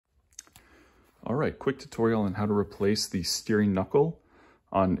All right, quick tutorial on how to replace the steering knuckle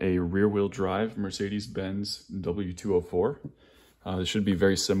on a rear-wheel drive Mercedes-Benz W204. This should be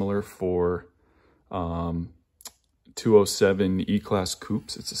very similar for 207 E-Class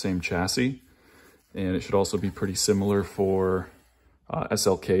coupes. It's the same chassis. And it should also be pretty similar for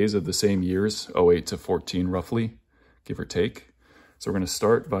SLKs of the same years, 08 to 14 roughly, give or take. So we're going to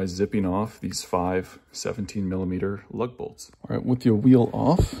start by zipping off these 5 17mm lug bolts. All right, with your wheel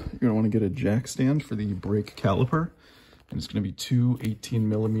off, you're going to want to get a jack stand for the brake caliper. And it's going to be 2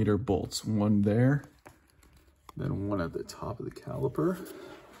 18mm bolts, one there, then one at the top of the caliper.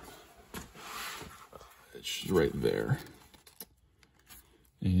 It's right there.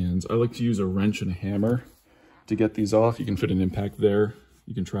 And I like to use a wrench and a hammer to get these off. You can fit an impact there.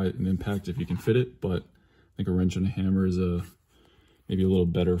 You can try an impact if you can fit it, but I think a wrench and a hammer is maybe a little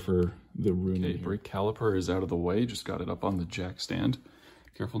better for the room. Okay, brake caliper is out of the way. Just got it up on the jack stand.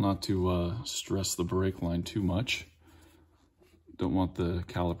 Careful not to stress the brake line too much. Don't want the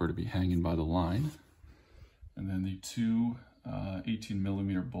caliper to be hanging by the line. And then the 2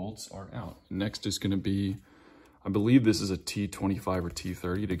 18mm bolts are out. Next is going to be, I believe this is a T25 or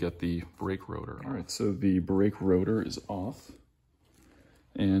T30 to get the brake rotor. All right, so the brake rotor is off.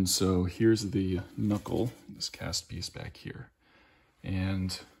 And so here's the knuckle, this cast piece back here.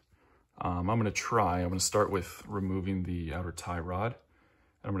 And I'm going to start with removing the outer tie rod.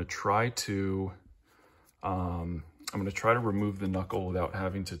 I'm going to try to remove the knuckle without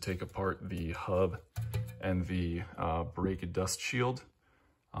having to take apart the hub and the brake dust shield.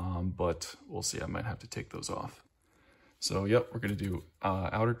 But we'll see, I might have to take those off. So yep, we're going to do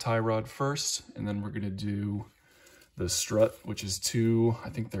outer tie rod first, and then we're going to do the strut, which is 2, I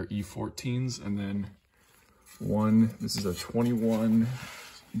think they're E14s, and then one, this is a 21,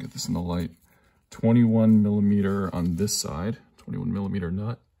 get this in the light, 21mm on this side, 21mm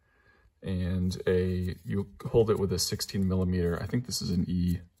nut, and you hold it with a 16mm, I think this is an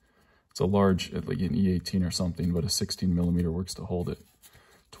E, it's a large, like an E18 or something, but a 16mm works to hold it.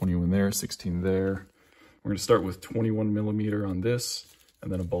 21 there, 16 there. We're going to start with 21mm on this,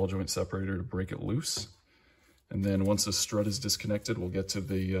 and then a ball joint separator to break it loose. And then once the strut is disconnected, we'll get to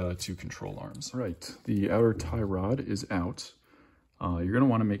the 2 control arms. All right, the outer tie rod is out. You're going to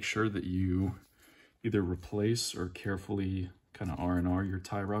want to make sure that you either replace or carefully kind of R&R your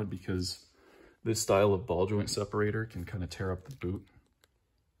tie rod, because this style of ball joint separator can kind of tear up the boot.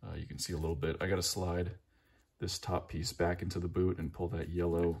 You can see a little bit. I got to slide this top piece back into the boot and pull that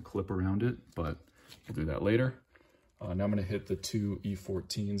yellow clip around it, but we'll do that later. Now I'm going to hit the 2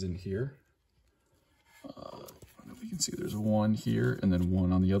 E14s in here. I don't know if you can see, there's one here and then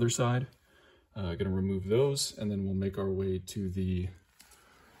one on the other side. Going to remove those, and then we'll make our way to the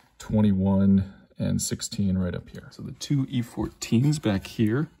 21 and 16 right up here. So the 2 E14s back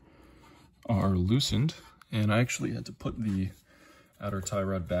here are loosened, and I actually had to put the outer tie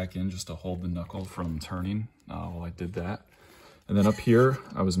rod back in just to hold the knuckle from turning while I did that. And then up here,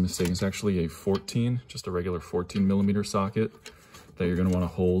 I was mistaken, it's actually a 14, just a regular 14mm socket that you're going to want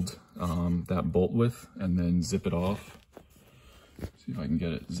to hold that bolt with, and then zip it off. See if I can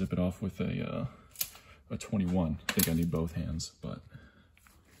get it, zip it off with a 21. I think I need both hands, but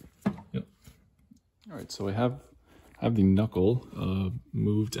yep. All right, so I have the knuckle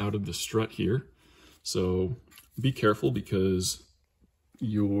moved out of the strut here. So be careful, because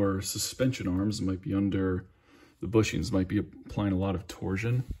your suspension arms might be under the bushings, might be applying a lot of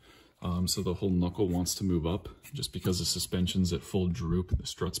torsion. So the whole knuckle wants to move up just because the suspension's at full droop, the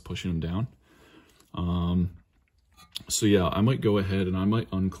strut's pushing them down. So yeah, I might go ahead and I might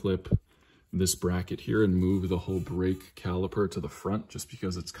unclip this bracket here and move the whole brake caliper to the front, just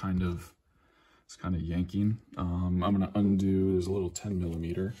because it's kind of yanking. I'm gonna undo, there's a little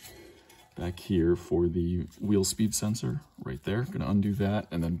 10mm back here for the wheel speed sensor right there. Gonna undo that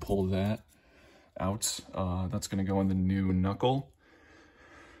and then pull that out. That's gonna go in the new knuckle.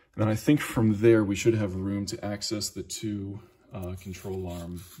 And then I think from there, we should have room to access the 2 control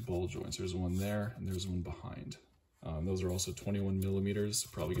arm ball joints. There's one there, and there's one behind. Those are also 21mm, so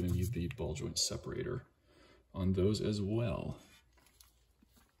probably going to need the ball joint separator on those as well.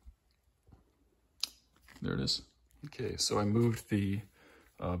 There it is. Okay, so I moved the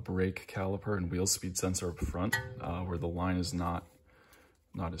brake caliper and wheel speed sensor up front, where the line is not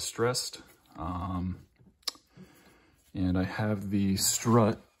as stressed. And I have the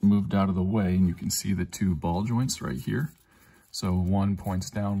strut moved out of the way, and you can see the 2 ball joints right here. So one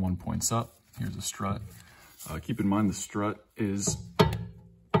points down, one points up. Here's a strut. Keep in mind the strut is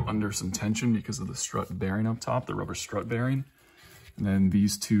under some tension because of the strut bearing up top, the rubber strut bearing. And then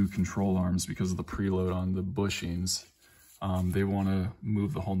these 2 control arms, because of the preload on the bushings, they want to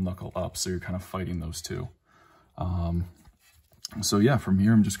move the whole knuckle up, so you're kind of fighting those two. So yeah, from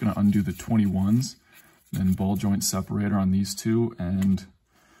here I'm just going to undo the 21s, then ball joint separator on these two, and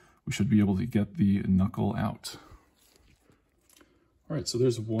we should be able to get the knuckle out. All right, so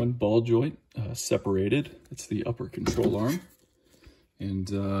there's one ball joint separated. It's the upper control arm.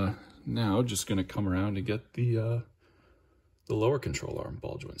 And now just going to come around and get the lower control arm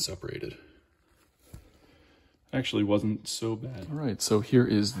ball joint separated. Actually wasn't so bad. All right, so here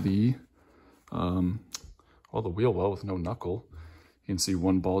is the wheel well with no knuckle. You can see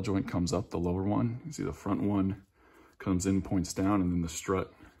one ball joint comes up, the lower one. You can see the front one comes in, points down, and then the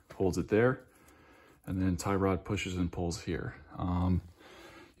strut holds it there. And then tie rod pushes and pulls here.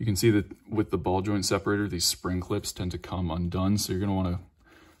 You can see that with the ball joint separator, these spring clips tend to come undone. So you're going to want to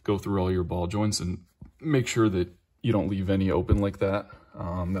go through all your ball joints and make sure that you don't leave any open like that.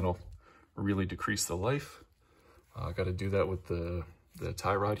 That'll really decrease the life. Got to do that with the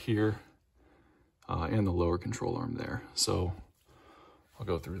tie rod here and the lower control arm there. So I'll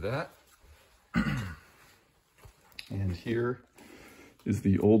go through that. And here is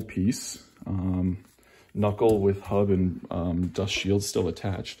the old piece. Knuckle with hub and dust shield still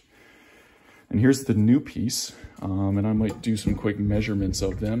attached. And here's the new piece, and I might do some quick measurements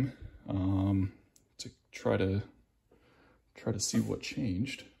of them to try to see what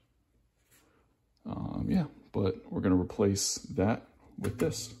changed. Yeah, but we're going to replace that with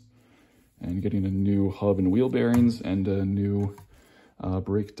this, and getting a new hub and wheel bearings and a new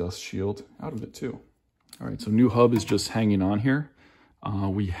brake dust shield out of it too. All right, so new hub is just hanging on here.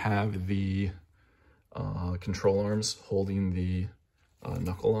 We have the control arms holding the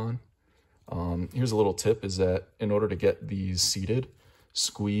knuckle on. Here's a little tip, is that in order to get these seated,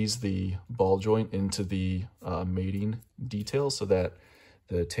 squeeze the ball joint into the mating detail so that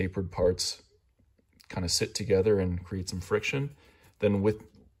the tapered parts kind of sit together and create some friction. Then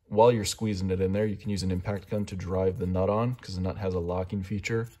while you're squeezing it in there, you can use an impact gun to drive the nut on, because the nut has a locking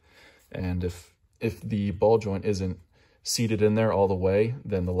feature. And if the ball joint isn't seated in there all the way,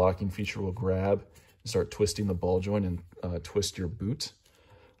 then the locking feature will grab, start twisting the ball joint and twist your boot.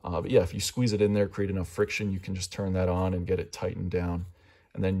 But yeah, if you squeeze it in there, create enough friction, you can just turn that on and get it tightened down.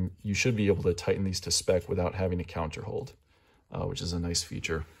 And then you should be able to tighten these to spec without having a counter hold, which is a nice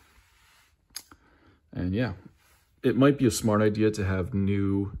feature. And yeah, it might be a smart idea to have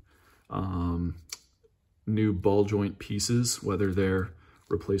new ball joint pieces, whether they're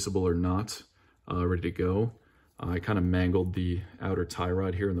replaceable or not, ready to go. I kind of mangled the outer tie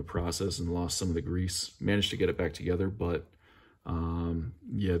rod here in the process and lost some of the grease. Managed to get it back together, but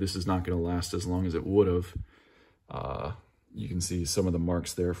yeah, this is not going to last as long as it would have. You can see some of the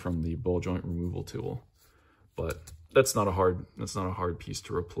marks there from the ball joint removal tool, but that's not a hard piece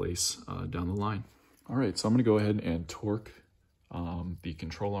to replace down the line. All right, so I'm going to go ahead and torque the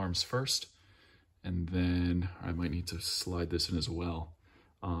control arms first, and then I might need to slide this in as well.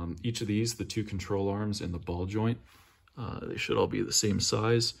 Each of these, the two control arms and the ball joint, they should all be the same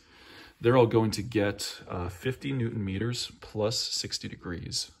size. They're all going to get 50 Newton meters plus 60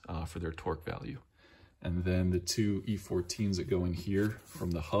 degrees for their torque value. And then the two E14s that go in here from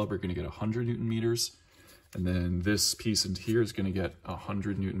the hub are going to get 100 Newton meters. And then this piece in here is going to get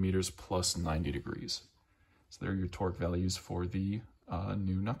 100 Newton meters plus 90 degrees. So there are your torque values for the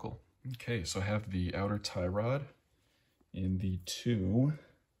new knuckle. Okay, so I have the outer tie rod in the two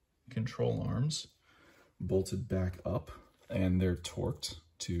control arms bolted back up, and they're torqued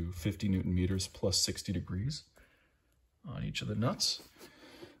to 50 Newton meters plus 60 degrees on each of the nuts.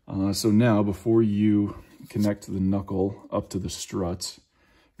 So now, before you connect the knuckle up to the strut,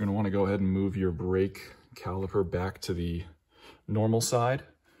 you're going to want to go ahead and move your brake caliper back to the normal side.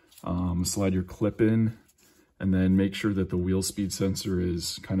 Slide your clip in, and then make sure that the wheel speed sensor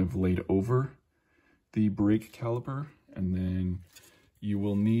is kind of laid over the brake caliper, and then you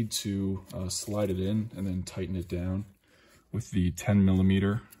will need to slide it in and then tighten it down with the 10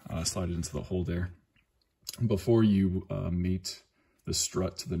 millimeter, slide it into the hole there before you mate the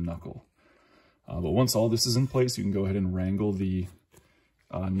strut to the knuckle. But once all this is in place, you can go ahead and wrangle the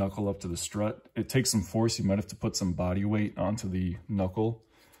knuckle up to the strut. It takes some force. You might have to put some body weight onto the knuckle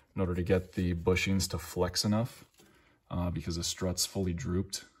in order to get the bushings to flex enough because the strut's fully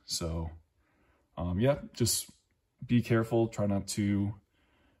drooped. So yeah, just be careful. Try not to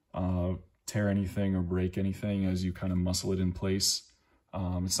tear anything or break anything as you kind of muscle it in place.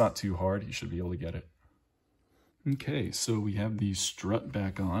 It's not too hard. You should be able to get it. Okay, so we have the strut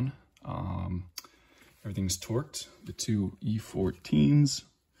back on. Everything's torqued. The two E14s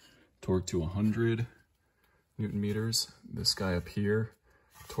torqued to 100 Newton meters. This guy up here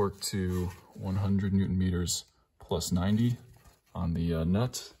torqued to 100 Newton meters plus 90 on the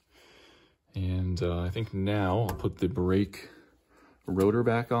nut. And I think now I'll put the brake rotor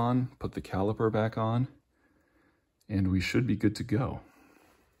back on, put the caliper back on, and we should be good to go.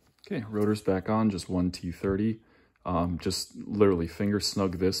 Okay, rotor's back on, just one T30. Just literally finger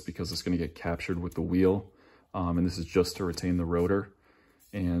snug this because it's going to get captured with the wheel. And this is just to retain the rotor.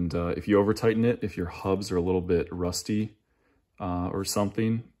 And if you over tighten it, if your hubs are a little bit rusty or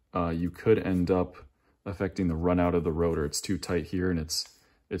something, you could end up affecting the run out of the rotor. It's too tight here and it's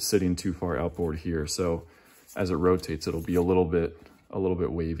sitting too far outboard here. So as it rotates, it'll be a little bit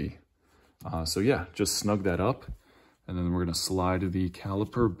wavy. So yeah, just snug that up. And then we're gonna slide the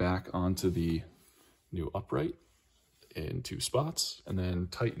caliper back onto the new upright in 2 spots, and then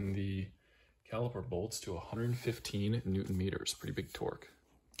tighten the caliper bolts to 115 Newton meters, pretty big torque.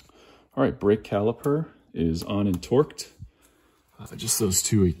 All right, brake caliper is on and torqued. Just those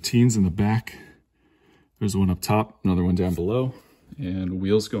 2 18s in the back. There's one up top, another one down below, and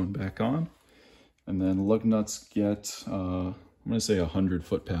wheels going back on. And then lug nuts get, I'm gonna say 100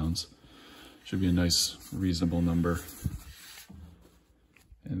 foot-pounds. Should be a nice, reasonable number.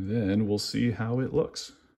 And then we'll see how it looks.